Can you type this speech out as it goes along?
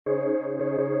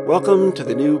Welcome to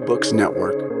the New Books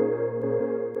Network.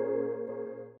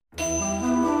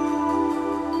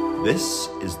 This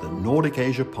is the Nordic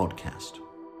Asia Podcast.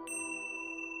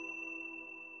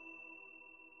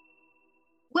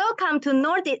 Welcome to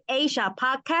Nordic Asia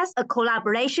Podcast, a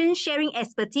collaboration sharing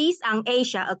expertise on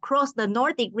Asia across the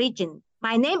Nordic region.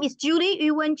 My name is Julie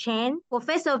Yuwen Chen,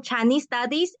 Professor of Chinese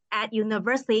Studies at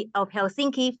University of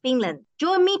Helsinki, Finland.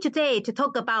 Join me today to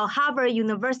talk about Harvard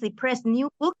University Press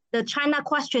new book, The China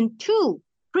Question 2,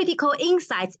 Critical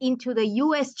Insights into the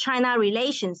U.S.-China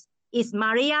Relations, is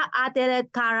Maria Adele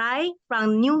Carrai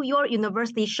from New York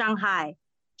University, Shanghai.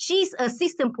 She's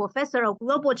assistant professor of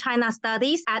global China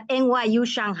studies at NYU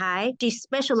Shanghai. She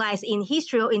specializes in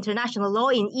history of international law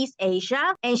in East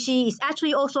Asia, and she is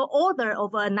actually also author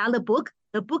of another book.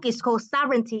 The book is called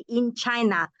Sovereignty in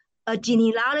China, a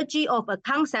genealogy of a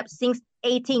concept since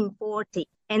 1840.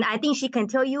 And I think she can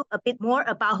tell you a bit more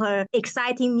about her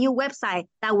exciting new website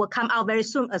that will come out very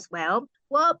soon as well.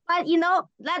 Well, but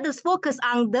let us focus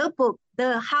on the book,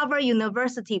 the Harvard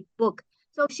University book.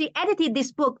 So she edited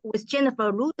this book with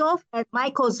Jennifer Rudolph and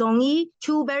Michael Zongi,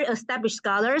 two very established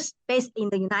scholars based in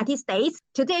the United States.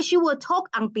 Today, she will talk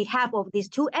on behalf of these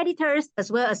two editors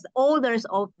as well as the authors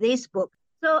of this book.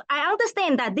 So I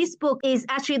understand that this book is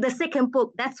actually the second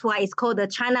book. That's why it's called The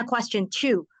China Question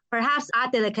 2. Perhaps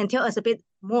Adele can tell us a bit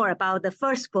more about the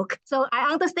first book. So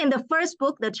I understand the first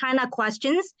book, The China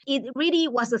Questions, it really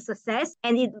was a success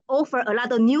and it offered a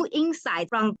lot of new insights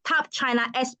from top China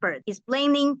experts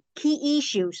explaining key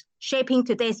issues shaping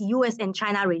today's U.S. and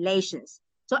China relations.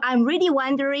 So I'm really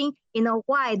wondering,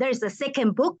 why there is a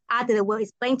second book. Adele will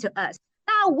explain to us.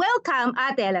 Now, welcome,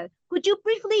 Adele. Could you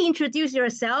briefly introduce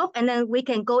yourself and then we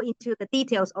can go into the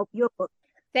details of your book?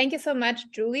 Thank you so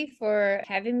much, Julie, for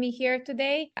having me here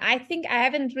today. I think I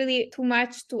haven't really too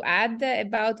much to add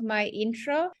about my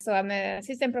intro. So I'm an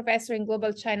assistant professor in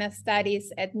global China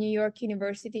studies at New York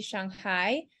University,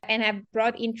 Shanghai, and have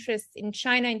broad interest in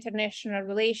China, international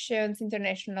relations,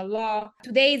 international law.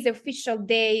 Today is the official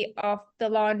day of the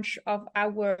launch of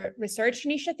our research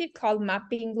initiative called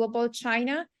Mapping Global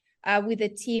China with a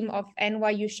team of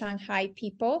NYU Shanghai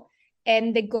people.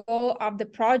 And the goal of the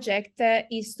project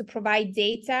is to provide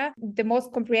data, the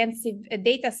most comprehensive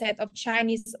data set of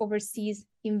Chinese overseas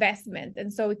investment.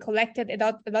 And so we collected a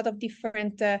lot of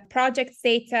different project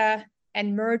data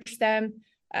and merged them.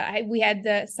 We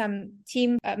had some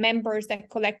team members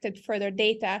that collected further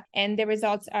data, and the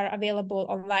results are available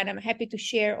online. I'm happy to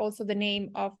share also the name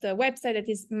of the website, that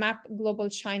is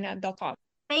mapglobalchina.com.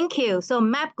 Thank you. So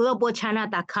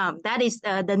mapglobalchina.com, that is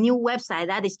the new website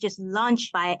that is just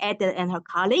launched by Adele and her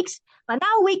colleagues. But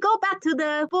now we go back to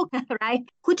the book, right?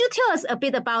 Could you tell us a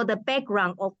bit about the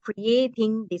background of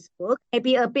creating this book?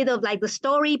 Maybe a bit of like the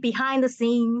story behind the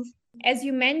scenes? As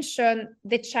you mentioned,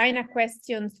 the China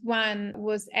Questions 1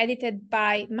 was edited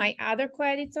by my other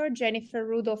co-editor, Jennifer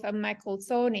Rudolph and Michael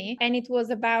Zongi, and it was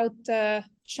about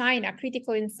China,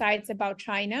 critical insights about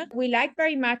China. We like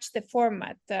very much the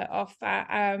format of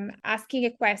asking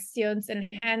questions and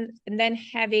then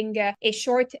having a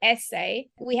short essay.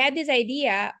 We had this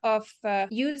idea of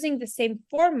using the same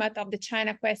format of the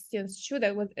China Questions 2,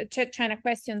 that was China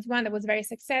Questions 1, that was very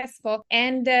successful,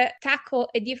 and tackle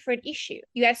a different issue,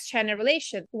 U.S.-China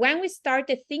relations. When we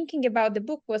started thinking about the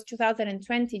book was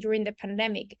 2020 during the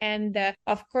pandemic. And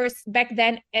of course, back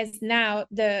then as now,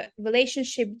 the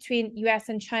relationship between U.S.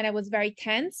 and China was very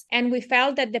tense. And we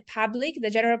felt that the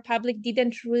general public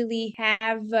didn't really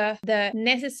have the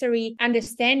necessary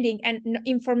understanding and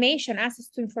access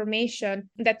to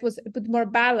information that was a bit more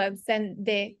balanced than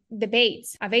the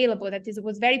debates available. That is, it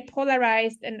was very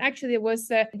polarized. And actually there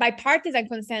was a bipartisan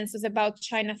consensus about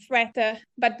China threat.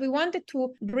 But we wanted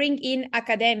to bring in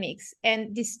academics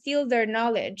and distill their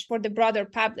knowledge for the broader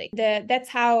public. That's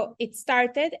how it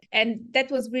started. And that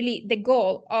was really the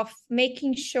goal of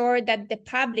making sure that the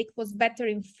public was better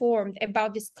informed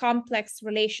about this complex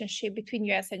relationship between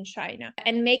US and China,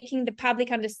 and making the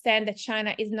public understand that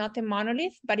China is not a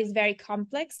monolith, but is very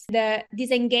complex. The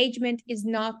disengagement is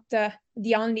not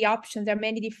the only option. There are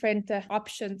many different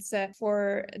options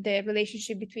for the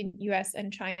relationship between US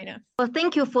and China. Well,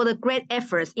 thank you for the great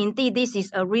efforts. Indeed, this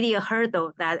is really a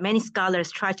hurdle that many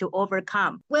scholars try to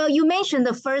overcome. Well, you mentioned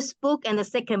the first book and the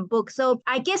second book. So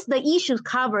I guess the issues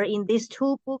covered in these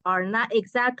two books are not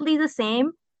exactly the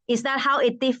same. Is that how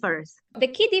it differs? The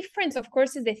key difference, of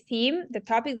course, is the theme, the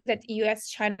topic that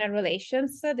US-China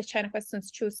relations, the China Questions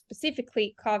 2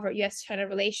 specifically cover US-China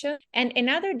relations. And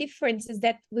another difference is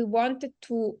that we wanted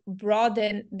to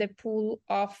broaden the pool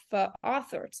of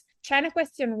authors. China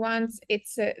Question 1,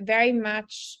 it's very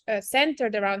much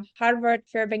centered around Harvard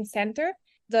Fairbanks Center.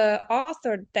 the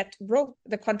author that wrote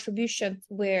the contributions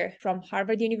were from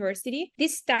Harvard University.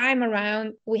 This time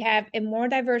around, we have a more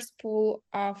diverse pool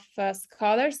of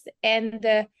scholars, and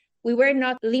we were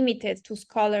not limited to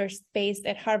scholars based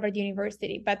at Harvard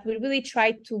University, but we really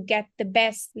tried to get the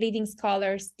best leading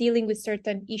scholars dealing with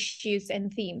certain issues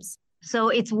and themes. So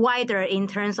it's wider in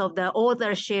terms of the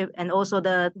authorship and also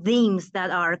the themes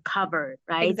that are covered,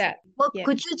 right? Exactly. Well, Yeah.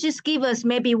 could you just give us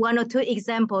maybe one or two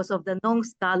examples of the known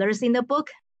scholars in the book?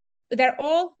 They're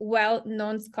all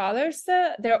well-known scholars.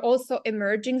 They're also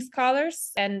emerging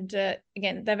scholars and,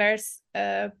 again, diverse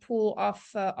pool of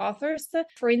authors.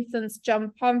 For instance,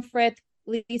 John Pomfret,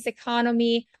 Lee's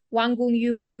Economy, Wang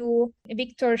Gongyu,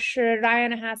 Victor Shi,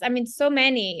 Ryan Haas. I mean, so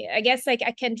many. I guess I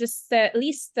can just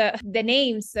list the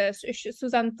names.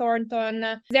 Susan Thornton.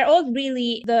 They're all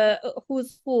really the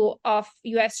who's who of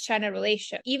U.S.-China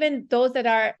relation. Even those that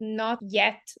are not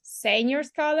yet senior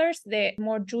scholars, the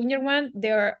more junior one,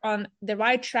 they're on the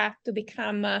right track to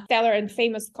become stellar and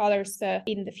famous scholars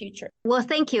in the future. Well,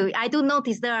 thank you. I do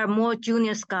notice there are more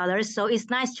junior scholars, so it's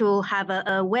nice to have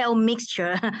a well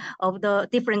mixture of the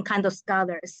different kind of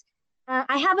scholars.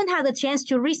 I haven't had a chance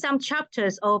to read some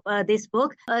chapters of this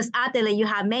book. As Adele, you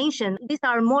have mentioned, these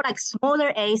are more like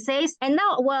smaller essays. And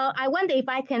now, well, I wonder if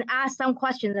I can ask some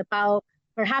questions about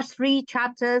perhaps 3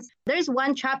 chapters. There's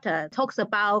one chapter talks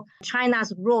about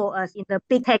China's role as in the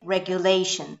big tech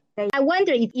regulation. I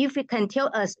wonder if you can tell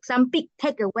us some big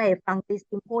takeaway from this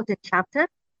important chapter.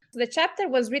 The chapter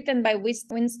was written by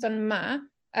Winston Ma,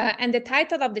 and the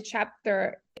title of the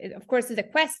chapter, of course,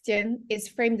 is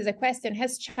framed as a question: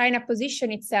 has China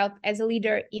positioned itself as a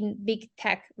leader in big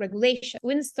tech regulation?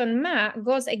 Winston Ma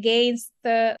goes against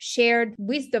the shared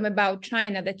wisdom about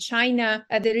China, that China,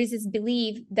 there is this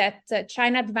belief that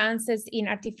China advances in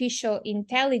artificial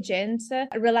intelligence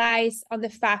relies on the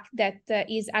fact that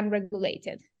is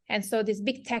unregulated. And so this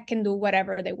big tech can do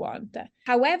whatever they want.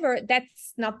 However,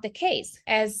 that's not the case,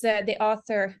 as the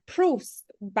author proves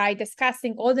by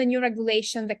discussing all the new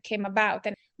regulations that came about.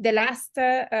 And the last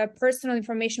personal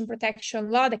information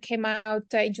protection law that came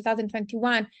out in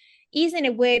 2021 is in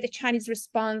a way the Chinese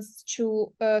response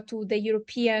to the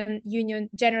European Union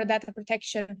General Data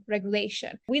Protection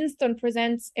Regulation. Winston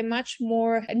presents a much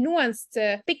more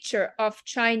nuanced picture of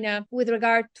China with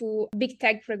regard to big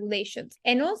tech regulations.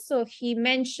 And also he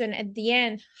mentioned at the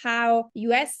end how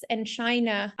US and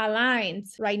China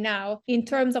aligns right now in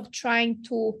terms of trying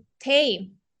to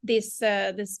tame this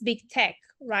big tech,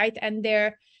 right? And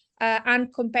their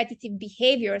uncompetitive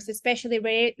behaviors, especially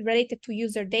related to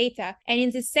user data. And in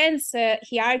this sense,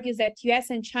 he argues that US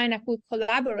and China could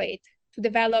collaborate to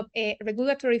develop a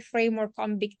regulatory framework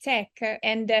on big tech.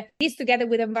 And this, together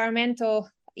with environmental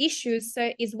issues,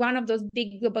 is one of those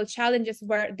big global challenges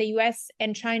where the US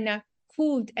and China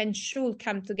could and should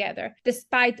come together,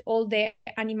 despite all the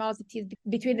animosities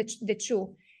between the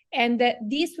two. And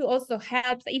this will also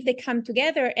help if they come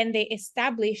together and they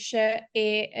establish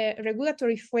a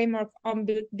regulatory framework on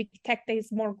big tech that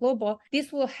is more global.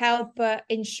 This will help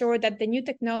ensure that the new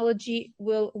technology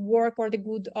will work for the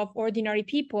good of ordinary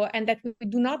people and that we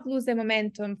do not lose the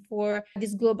momentum for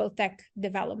this global tech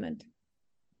development.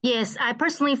 Yes, I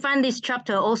personally find this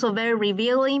chapter also very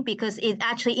revealing because it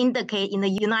actually indicates in the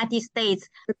United States,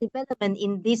 the development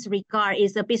in this regard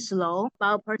is a bit slow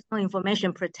about personal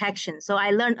information protection. So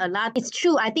I learned a lot. It's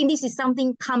true. I think this is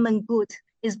something common good.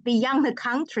 It's beyond the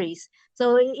countries.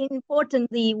 So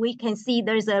importantly, we can see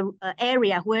there's an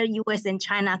area where US and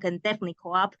China can definitely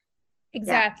cooperate.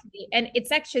 Exactly. Yeah. And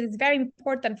it's very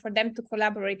important for them to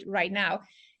collaborate right now.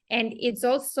 And it's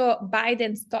also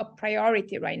Biden's top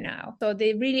priority right now. So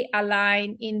they really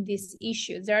align in these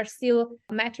issues. There are still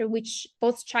matters which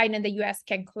both China and the US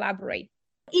can collaborate.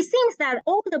 It seems that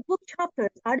all the book chapters,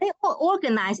 are they all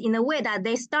organized in a way that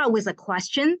they start with a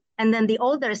question and then the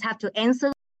authors have to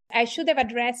answer? I should have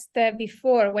addressed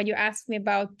before when you asked me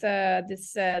about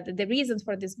the reasons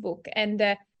for this book. And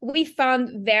we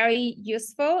found very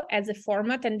useful as a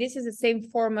format. And this is the same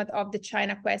format of the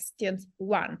China Questions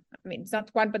 1. I mean, it's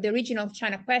not one, but the original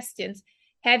China Questions,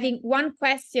 having one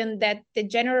question that the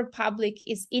general public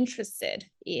is interested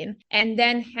in, and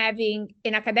then having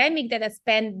an academic that has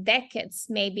spent decades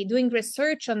maybe doing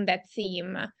research on that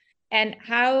theme, and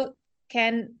how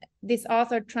can this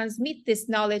author transmit this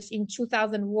knowledge in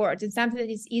 2,000 words? It's something that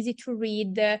is easy to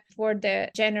read for the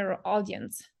general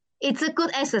audience. It's a good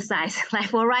exercise, like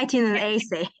for writing an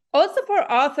essay. Also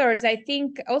for authors, I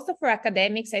think, also for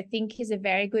academics, I think is a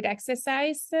very good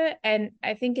exercise. And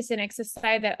I think it's an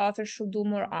exercise that authors should do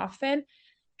more often.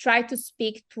 Try to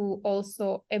speak to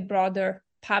also a broader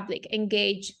public,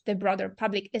 engage the broader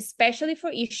public, especially for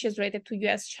issues related to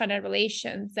US-China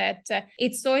relations, that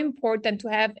it's so important to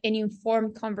have an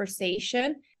informed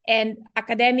conversation. And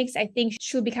academics, I think,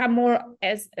 should become more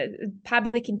as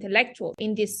public intellectuals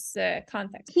in this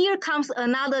context. Here comes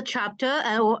another chapter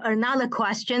or another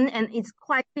question, and it's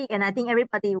quite big, and I think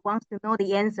everybody wants to know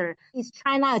the answer. Is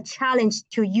China a challenge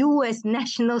to U.S.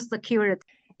 national security?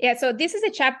 Yeah, so this is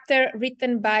a chapter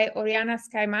written by Oriana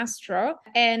Skymastro,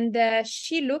 and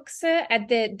she looks at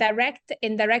the direct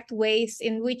and indirect ways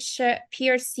in which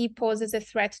PRC poses a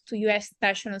threat to U.S.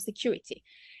 national security.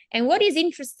 And what is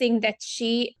interesting that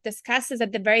she discusses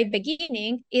at the very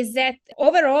beginning is that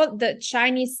overall the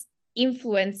Chinese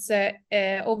influence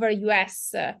over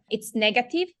US, it's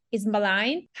negative, is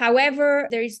malign. However,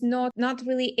 there is not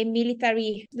really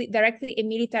directly a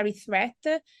military threat,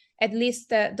 at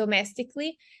least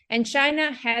domestically. And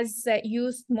China has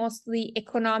used mostly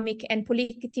economic and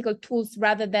political tools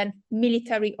rather than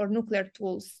military or nuclear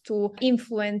tools to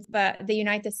influence the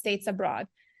United States abroad.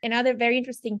 Another very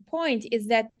interesting point is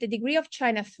that the degree of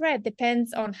China threat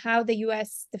depends on how the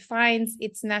US defines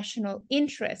its national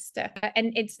interest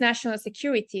and its national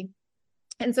security.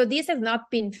 And so this has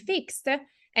not been fixed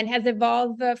and has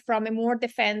evolved from a more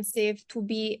defensive to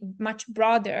be much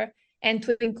broader and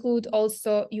to include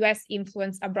also US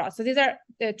influence abroad. So these are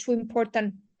the two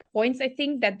important points, I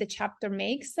think, that the chapter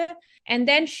makes. And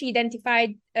then she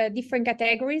identified different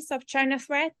categories of China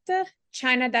threat.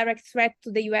 China direct threat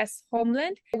to the US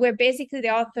homeland, where basically the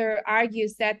author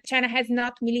argues that China has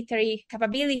not military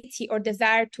capability or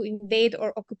desire to invade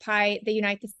or occupy the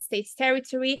United States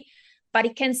territory, but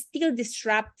it can still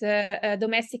disrupt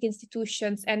domestic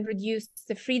institutions and reduce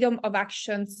the freedom of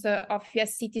actions of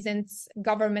US citizens,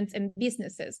 governments, and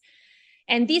businesses.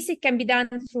 And this it can be done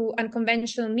through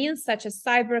unconventional means such as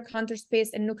cyber, counterspace,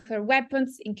 and nuclear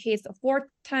weapons in case of war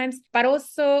times, but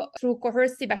also through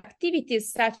coercive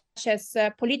activities such as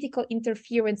political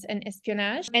interference and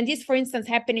espionage. And this, for instance,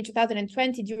 happened in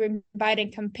 2020 during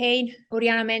Biden campaign.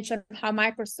 Oriana mentioned how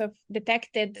Microsoft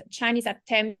detected Chinese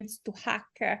attempts to hack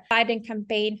Biden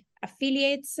campaign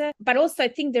affiliates. But also, I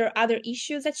think there are other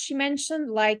issues that she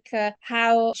mentioned, like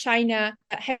how China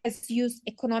has used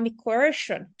economic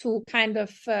coercion to kind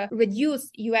of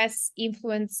reduce US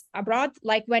influence abroad,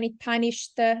 like when it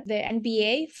punished the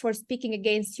NBA for speaking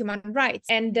against human rights.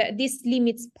 And this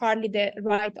limits partly the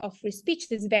right of free speech.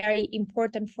 This is very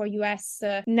important for US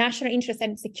national interest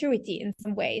and security in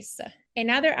some ways.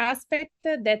 Another aspect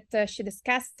that she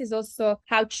discussed is also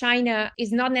how China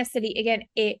is not necessarily, again,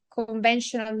 a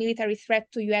conventional military threat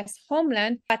to U.S.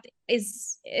 homeland, but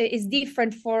is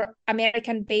different for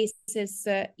American bases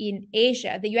in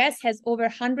Asia. The U.S. has over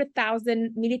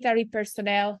 100,000 military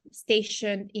personnel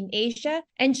stationed in Asia,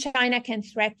 and China can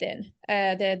threaten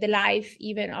the life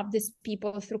even of these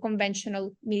people through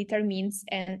conventional military means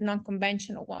and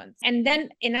non-conventional ones. And then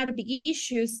another big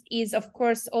issue is, of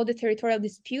course, all the territorial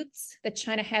disputes that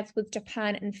China has with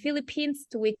Japan and Philippines,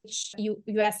 to which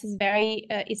U.S. is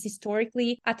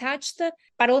historically attached,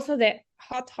 but also the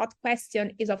hot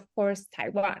question is, of course,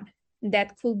 Taiwan,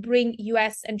 that could bring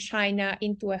US and China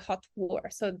into a hot war.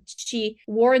 So she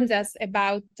warns us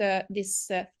about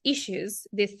these issues,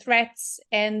 these threats,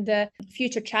 and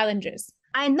future challenges.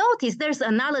 I noticed there's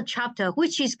another chapter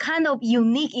which is kind of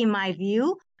unique in my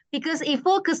view, because it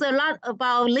focuses a lot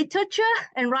about literature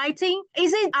and writing.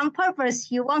 Is it on purpose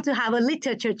you want to have a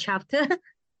literature chapter?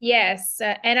 Yes,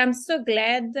 and I'm so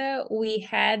glad we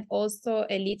had also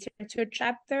a literature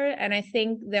chapter, and I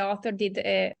think the author did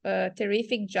a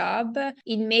terrific job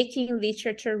in making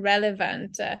literature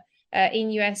relevant in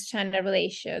US-China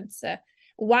relations.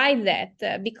 Why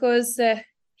that? Because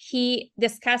he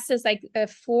discusses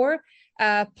four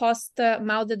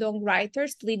post-Mao Zedong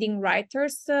writers, leading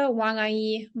writers, Wang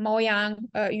Anyi, Mao Yang,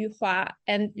 Yu Hua,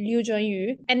 and Liu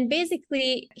Zhenyu. And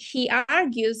basically, he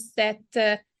argues that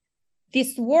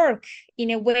this work,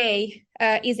 in a way,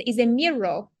 is a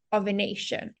mirror of a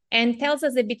nation and tells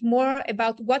us a bit more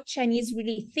about what Chinese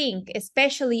really think,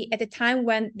 especially at a time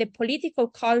when the political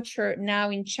culture now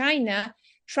in China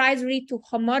tries really to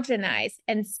homogenize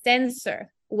and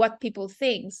censor what people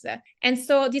think. And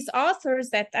so these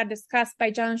authors that are discussed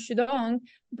by Zhang Shudong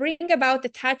bring about a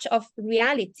touch of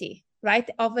reality, right,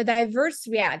 of a diverse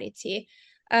reality.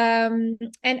 And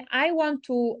I want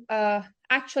to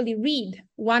actually read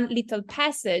one little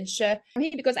passage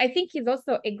because I think he's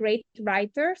also a great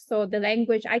writer. So the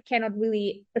language, I cannot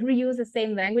really reuse the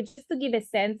same language, just to give a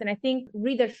sense. And I think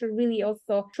readers should really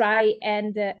also try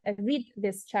and read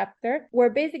this chapter, where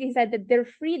basically he said that their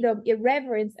freedom,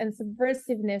 irreverence, and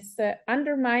subversiveness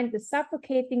undermine the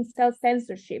suffocating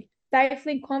self-censorship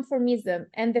stifling conformism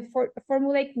and the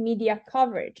formulaic media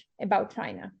coverage about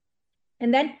China.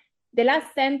 And then the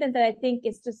last sentence that I think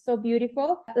is just so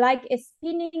beautiful, like a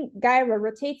spinning gyro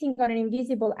rotating on an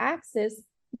invisible axis,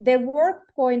 their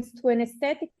work points to an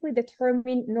aesthetically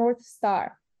determined North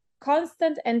Star,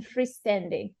 constant and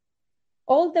freestanding,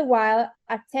 all the while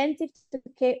attentive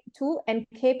to and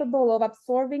capable of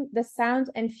absorbing the sound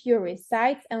and fury,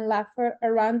 sights and laughter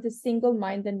around the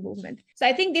single-minded movement. So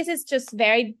I think this is just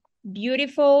very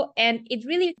beautiful, and it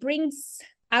really brings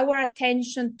our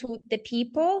attention to the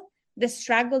people, the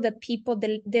struggle that people,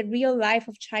 the real life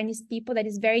of Chinese people that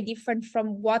is very different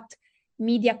from what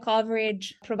media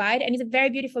coverage provide. And it's a very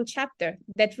beautiful chapter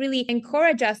that really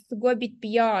encourages us to go a bit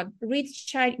beyond, read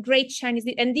great Chinese.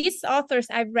 And these authors,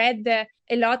 I've read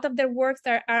a lot of their works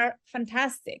are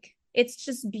fantastic. It's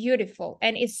just beautiful.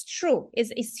 And it's true.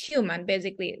 It's human,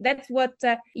 basically. That's what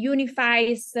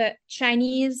unifies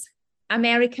Chinese,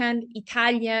 American,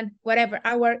 Italian, whatever,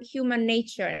 our human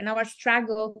nature and our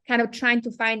struggle, kind of trying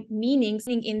to find meanings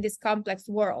in this complex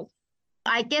world.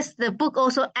 I guess the book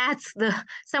also adds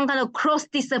some kind of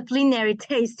cross-disciplinary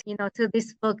taste, to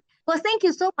this book. Well, thank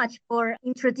you so much for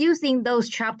introducing those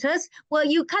chapters. Well,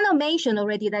 you kind of mentioned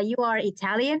already that you are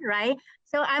Italian, right?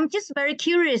 So I'm just very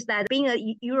curious that being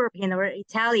a European or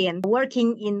Italian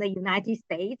working in the United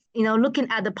States, looking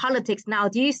at the politics now,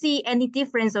 do you see any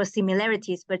difference or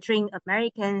similarities between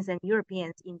Americans and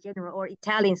Europeans in general, or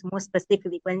Italians more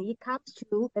specifically, when it comes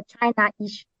to the China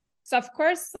issue? So, of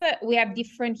course, we have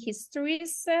different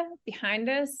histories behind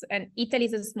us, and Italy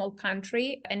is a small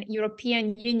country, and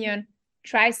European Union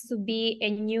tries to be a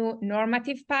new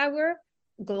normative power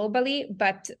globally,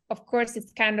 but of course,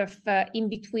 it's kind of in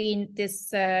between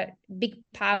this big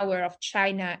power of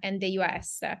China and the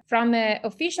US. From an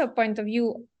official point of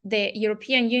view, the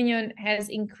European Union has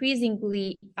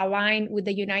increasingly aligned with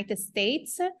the United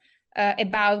States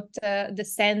about the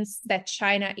sense that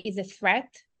China is a threat,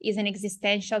 is an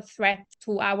existential threat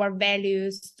to our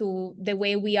values, to the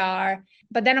way we are.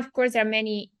 But then, of course, there are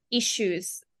many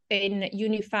issues in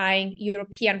unifying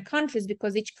European countries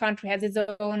because each country has its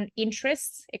own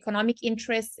interests, economic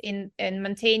interests in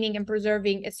maintaining and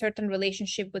preserving a certain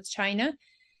relationship with China.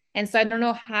 And so I don't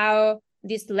know how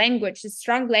this language, this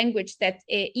strong language that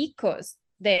echoes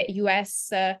the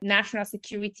US national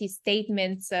security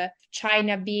statements,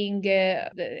 China being a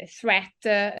threat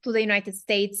to the United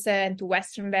States and to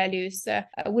Western values,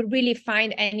 would really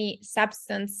find any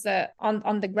substance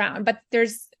on the ground. But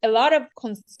there's a lot of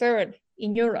concern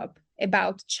in Europe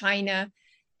about China,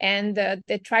 and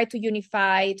they try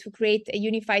to create a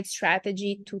unified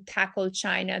strategy to tackle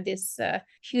China, this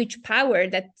huge power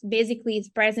that basically is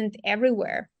present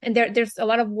everywhere. And there's a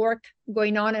lot of work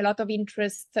going on, a lot of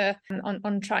interest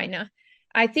on China.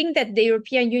 I think that the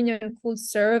European Union could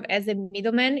serve as a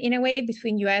middleman in a way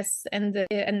between US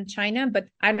and China, but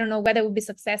I don't know whether it will be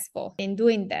successful in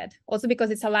doing that. Also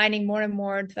because it's aligning more and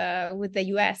more with the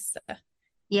US.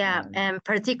 Yeah, and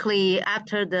particularly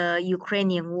after the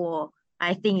Ukrainian war,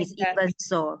 I think it's even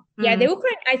so. Yeah,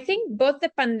 I think both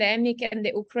the pandemic and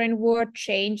the Ukraine war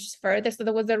changed further. So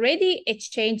there was already a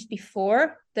change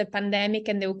before the pandemic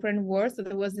and the Ukraine war. So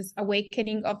there was this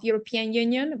awakening of European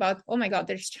Union about, oh my God,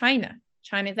 there's China.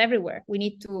 China is everywhere. We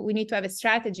need to have a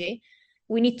strategy.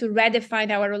 We need to redefine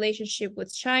our relationship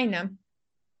with China.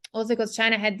 Also because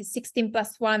China had the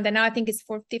 16+1, then now I think it's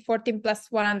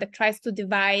 14+1 that tries to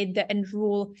divide and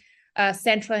rule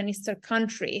Central and Eastern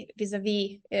country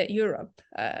vis-a-vis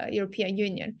European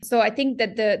Union. So I think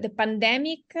that the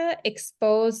pandemic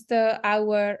exposed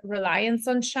our reliance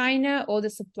on China, all the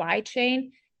supply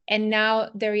chain, and now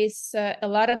there is a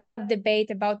lot of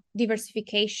debate about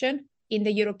diversification in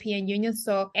the European Union,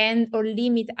 so end or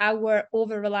limit our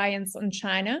over-reliance on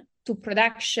China to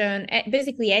production,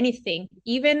 basically anything,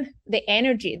 even the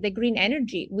energy, the green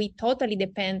energy, we totally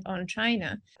depend on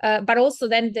China. But also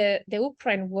then the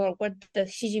Ukraine war, where the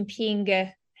Xi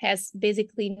Jinping has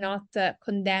basically not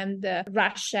condemned the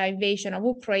Russia invasion of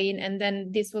Ukraine. And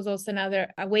then this was also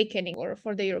another awakening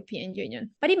for the European Union.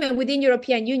 But even within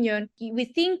European Union, we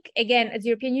think, again, as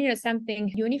European Union as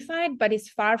something unified, but it's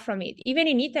far from it. Even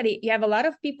in Italy, you have a lot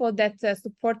of people that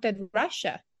supported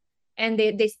Russia, and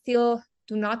they still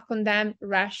do not condemn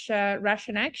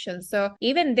Russian actions. So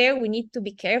even there, we need to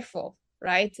be careful,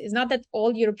 right? It's not that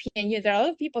all European Union, there are a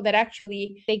lot of people that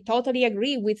actually, they totally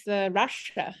agree with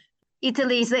Russia.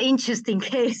 Italy is an interesting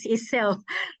case itself,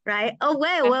 right? Oh,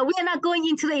 well, we are not going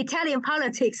into the Italian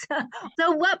politics.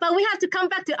 But we have to come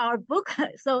back to our book.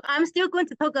 So I'm still going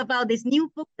to talk about this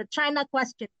new book, The China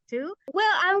Question too.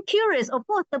 Well, I'm curious. Of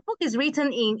course, the book is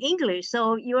written in English.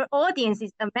 So your audience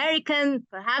is American,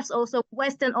 perhaps also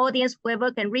Western audience,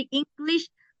 whoever can read English.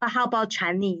 But how about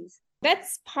Chinese?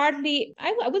 That's partly,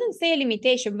 I wouldn't say a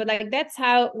limitation, but like that's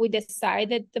how we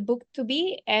decided the book to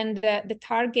be. And the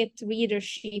target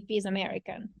readership is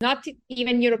American, not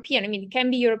even European. I mean, it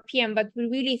can be European, but we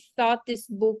really thought this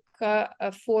book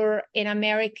for an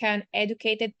American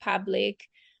educated public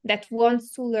that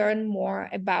wants to learn more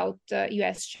about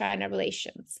US-China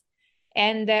relations.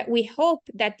 And we hope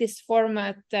that this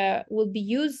format will be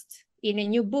used in a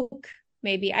new book.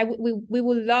 Maybe we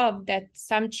would love that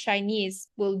some Chinese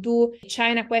will do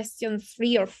China Question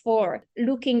 3 or 4,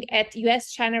 looking at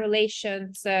US-China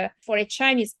relations for a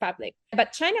Chinese public.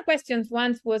 But China Questions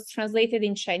once was translated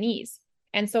in Chinese.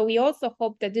 And so we also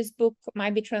hope that this book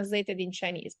might be translated in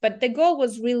Chinese. But the goal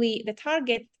was really, the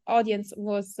target audience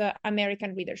was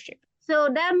American readership. So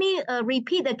let me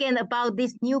repeat again about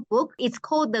this new book. It's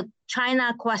called The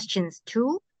China Questions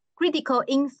 2, Critical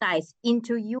Insights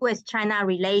into US-China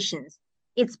Relations.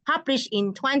 It's published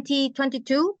in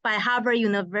 2022 by Harvard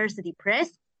University Press.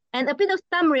 And a bit of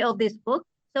summary of this book.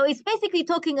 So it's basically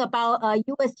talking about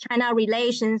US-China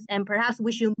relations, and perhaps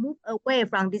we should move away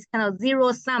from this kind of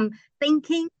zero-sum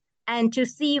thinking and to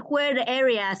see where the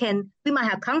areas we might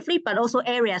have conflict, but also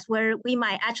areas where we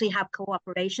might actually have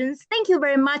cooperations. Thank you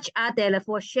very much, Adele,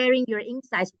 for sharing your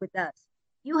insights with us.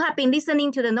 You have been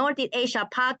listening to the Nordic Asia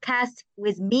podcast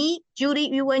with me, Julie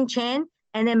Yuwen Chen,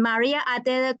 and then Maria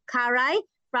Adele Carrai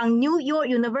from New York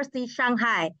University,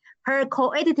 Shanghai. Her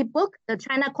co-edited book, The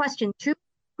China Question 2,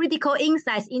 Critical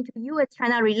Insights into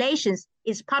US-China Relations,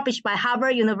 is published by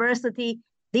Harvard University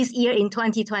this year in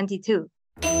 2022.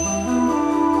 You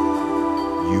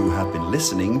have been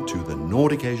listening to the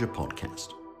Nordic Asia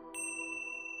podcast.